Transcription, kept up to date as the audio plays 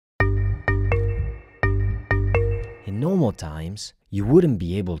normal times, you wouldn't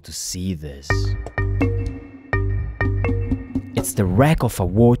be able to see this. It's the wreck of a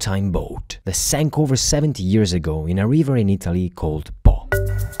wartime boat that sank over 70 years ago in a river in Italy called Po.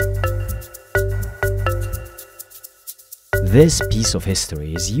 This piece of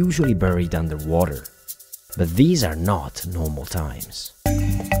history is usually buried underwater, but these are not normal times.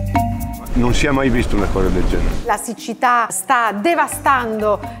 Non si è mai visto una cosa del genere. La siccità sta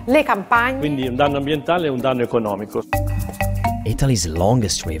devastando le campagne. Quindi un danno ambientale e un danno economico. Italy's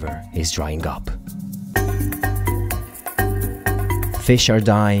longest river is drying up. Fish are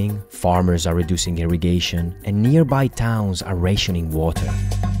dying, farmers are reducing irrigation, and nearby towns are rationing water.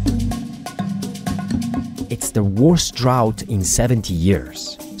 It's the worst drought in 70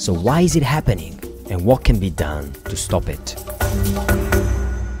 years. So why is it happening? And what can be done to stop it?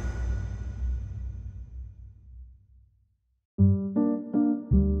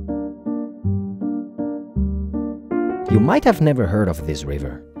 You might have never heard of this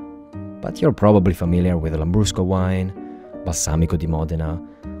river, but you're probably familiar with Lambrusco wine, balsamico di Modena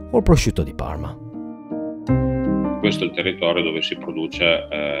or prosciutto di Parma. Questo è il territorio dove si produce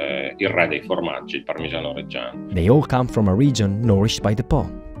il re dei formaggi, il parmigiano reggiano. They all come from a region nourished by the Po.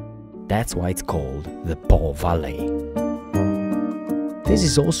 That's why it's called the Po Valley. This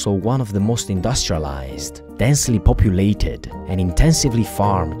is also one of the most industrialized, densely populated and intensively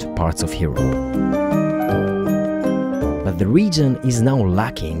farmed parts of Europe. But the region is now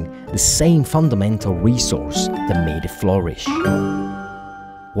lacking the same fundamental resource that made it flourish: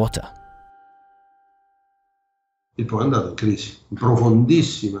 water. Il Po è andato in crisi, in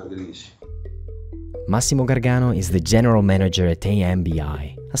profondissima crisi. Massimo Gargano is the general manager at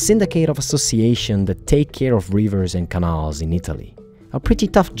AMBI, a syndicate of associations that take care of rivers and canals in Italy. A pretty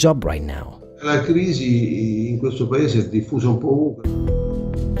tough job right now. La crisi in questo paese è diffusa un po' ovunque.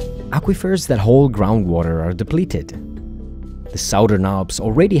 Aquifers that hold groundwater are depleted. The southern Alps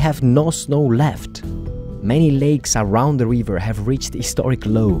already have no snow left. Many lakes around the river have reached historic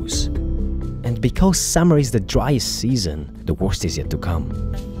lows. And because summer is the driest season, the worst is yet to come.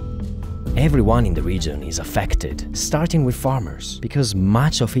 Everyone in the region is affected, starting with farmers, because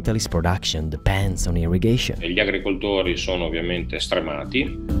much of Italy's production depends on irrigation. Gli agricoltori sono ovviamente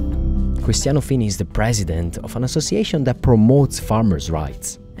stremati. Cristiano Fini is the president of an association that promotes farmers'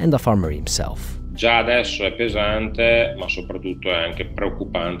 rights, and a farmer himself. Già adesso è pesante, ma soprattutto è anche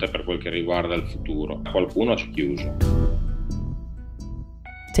preoccupante per quel che riguarda il futuro. Qualcuno ci ha chiuso.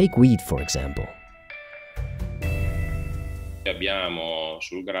 Take wheat, for example. Abbiamo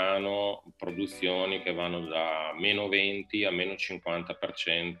sul grano produzioni che vanno da meno 20 a meno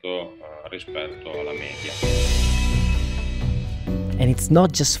 50% rispetto alla media. And it's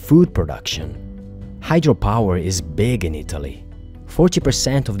not just food production. Hydropower is big in Italy.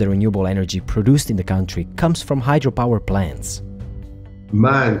 40% of the renewable energy produced in the country comes from hydropower plants.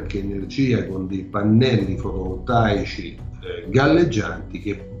 Ma anche energia con dei pannelli fotovoltaici galleggianti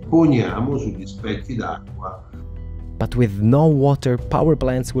che poniamo sugli specchi d'acqua. But with no water, power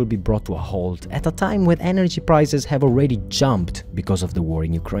plants will be brought to a halt at a time when energy prices have already jumped because of the war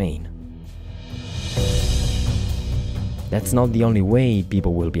in Ukraine. That's not the only way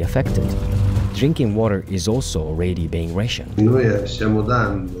people will be affected. Drinking water is also already being rationed. Noi stiamo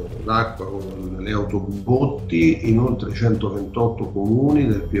dando l'acqua con le autobotti in oltre 128 comuni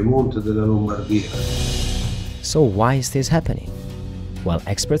del Piemonte e della Lombardia. So why is this happening? Well,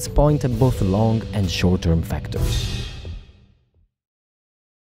 experts point at both long and short-term factors.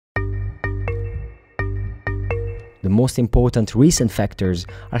 The most important recent factors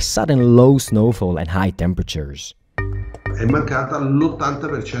are sudden low snowfall and high temperatures. È mancata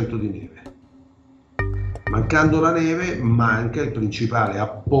l'80% di neve. Mancando la neve, manca il principale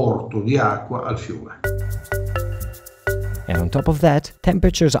apporto di acqua al fiume. And on top of that,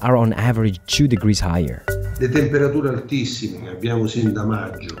 temperatures are on average 2 degrees higher. Le temperature altissime che abbiamo sin da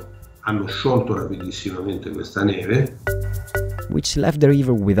maggio hanno sciolto rapidissimamente questa neve, which left the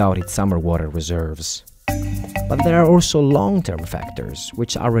river without its summer water reserves. But there are also long-term factors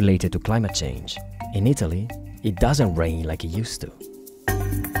which are related to climate change. In Italy, it doesn't rain like it used to.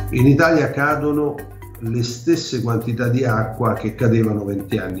 In Italia cadono le stesse quantità di acqua che cadevano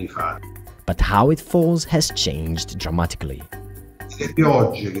 20 anni fa. But how it falls has changed dramatically. Le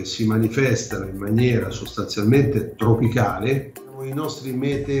piogge che si manifestano in maniera sostanzialmente tropicale, i nostri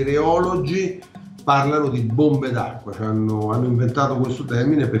meteorologi parlano di bombe d'acqua, cioè hanno inventato questo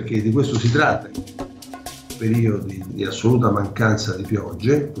termine perché di questo si tratta. Periodi di assoluta mancanza di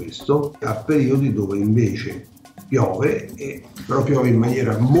piogge, questo, a periodi dove invece piove, però piove in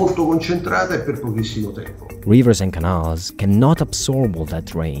maniera molto concentrata e per pochissimo tempo. Rivers and canals cannot absorb all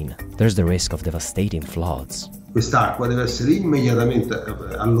that rain. There's the risk of devastating floods. Quest'acqua deve essere immediatamente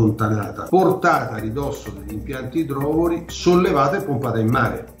allontanata, portata a ridosso degli impianti idrovori, sollevata e pompata in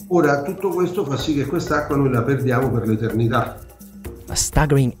mare. Ora, tutto questo fa sì che quest'acqua noi la perdiamo per l'eternità. A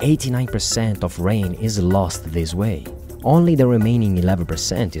staggering 89% of rain is lost this way. Only the remaining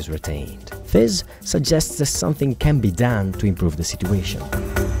 11% is retained. This suggests that something can be done to improve the situation.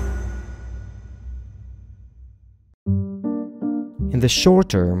 In the short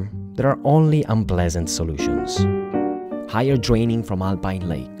term, there are only unpleasant solutions. Higher draining from alpine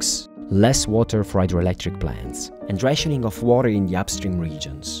lakes, less water for hydroelectric plants, and rationing of water in the upstream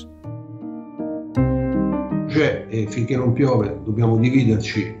regions. Finché non piove dobbiamo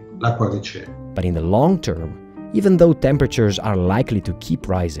dividerci l'acqua che c'è. But in the long term, even though temperatures are likely to keep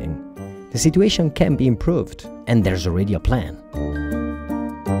rising, the situation can be improved, and there's already a plan.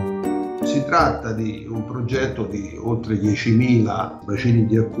 Si tratta di un progetto di oltre 10.000 bacini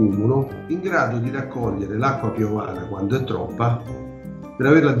di accumulo in grado di raccogliere l'acqua piovana quando è troppa per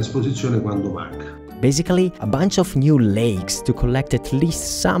averla a disposizione quando manca. Basically, a bunch of new lakes to collect at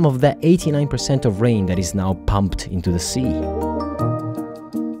least some of the 89% of rain that is now pumped into the sea.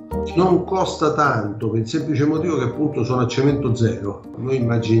 Non costa tanto per il semplice motivo che appunto sono a cemento zero. Noi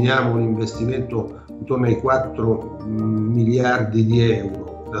immaginiamo un investimento intorno ai 4 miliardi di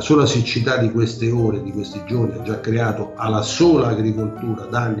euro. La sola siccità di queste ore, di questi giorni, ha già creato alla sola agricoltura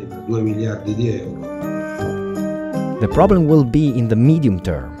danni per 2 miliardi di euro. The problem will be in the medium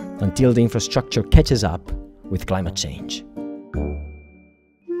term, until the infrastructure catches up with climate change.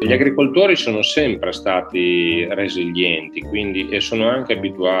 Gli agricoltori sono sempre stati resilienti, e sono anche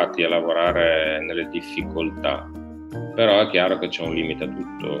abituati a lavorare nelle difficoltà, però è chiaro che c'è un limite a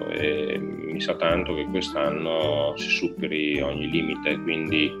tutto e mi sa tanto che quest'anno si superi ogni limite,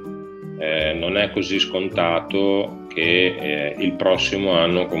 quindi non è così scontato che il prossimo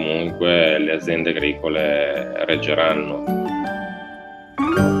anno comunque le aziende agricole reggeranno.